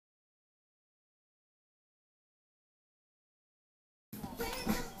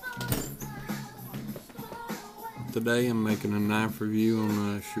Today I'm making a knife review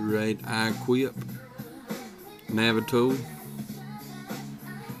on the Schrade I-Quip NaviTool.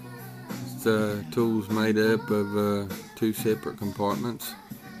 This tool's made up of two separate compartments.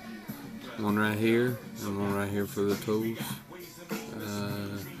 One right here and one right here for the tools.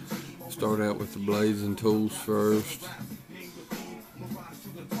 Start out with the blades and tools first.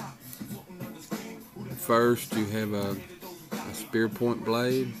 First you have a spear point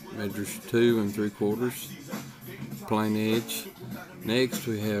blade, measures 2 3/4, plain edge. Next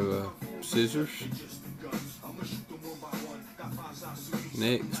we have scissors.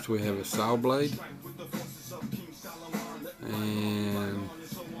 Next we have a saw blade, and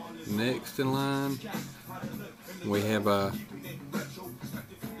next in line we have a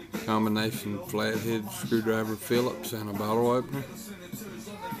combination flathead screwdriver Phillips and a bottle opener.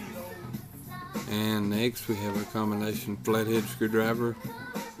 And next we have a combination flathead screwdriver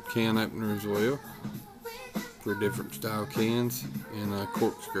can opener as well for different style cans, and a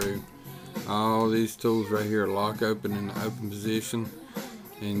corkscrew. All these tools right here are lock open in the open position,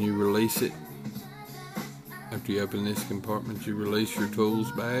 and you release it. After you open this compartment, you release your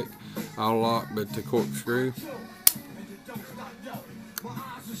tools back, all locked but the corkscrew.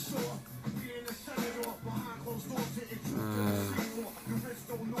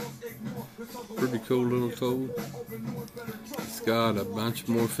 Pretty cool little tool. It's got a bunch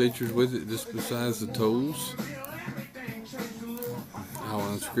more features with it just besides the tools. I'll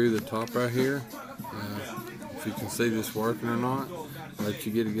unscrew the top right here. If you can see this working or not, I'll let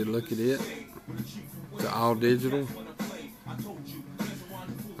you get a good look at it. It's all digital.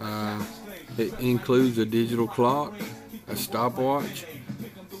 It includes a digital clock, a stopwatch,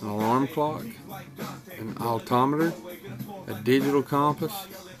 an alarm clock, an altimeter, a digital compass,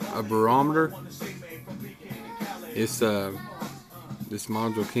 a barometer. This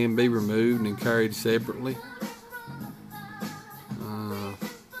module can be removed and carried separately.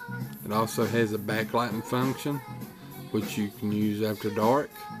 It also has a backlighting function, which you can use after dark,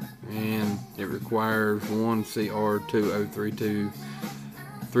 and it requires one CR2032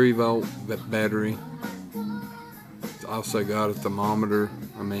 3-volt battery. It's also got a thermometer.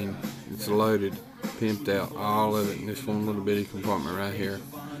 I mean, it's loaded, pimped out, all of it in this one little bitty compartment right here.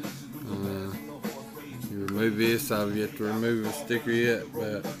 You remove this. I've yet to remove the sticker yet,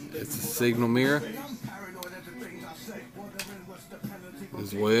 but it's a signal mirror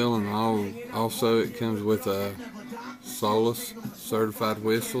as well, and also it comes with a Solus certified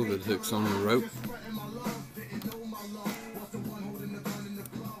whistle that hooks on the rope.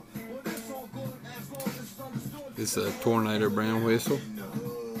 This is a Tornado brown whistle,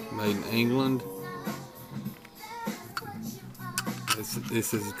 made in England.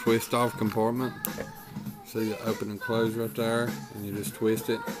 This is a twist off compartment. See the open and close right there, and you just twist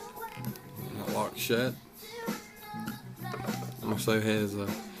it and it locks shut. Also has a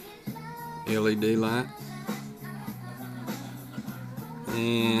LED light,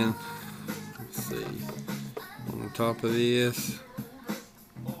 and let's see, on the top of this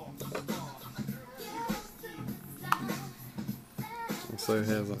also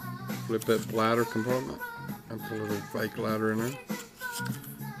has a flip up lighter compartment. I put a little fake lighter in there.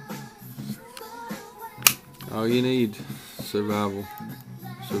 All you need, survival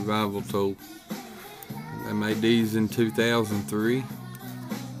tool. They made these in 2003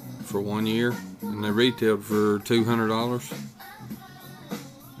 for 1 year, and they retailed for $200.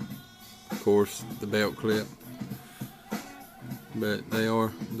 Of course, the belt clip, but they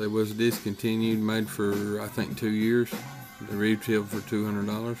was discontinued, made for I think 2 years. They retailed for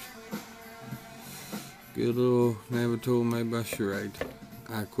 $200. Good little NaviTool made by Schrade.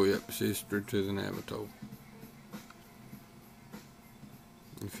 I-Quip, sister to the NaviTool.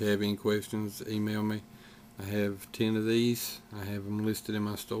 If you have any questions, email me. I have 10 of these. I have them listed in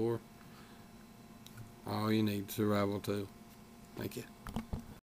my store. All you need, survival tool. Thank you.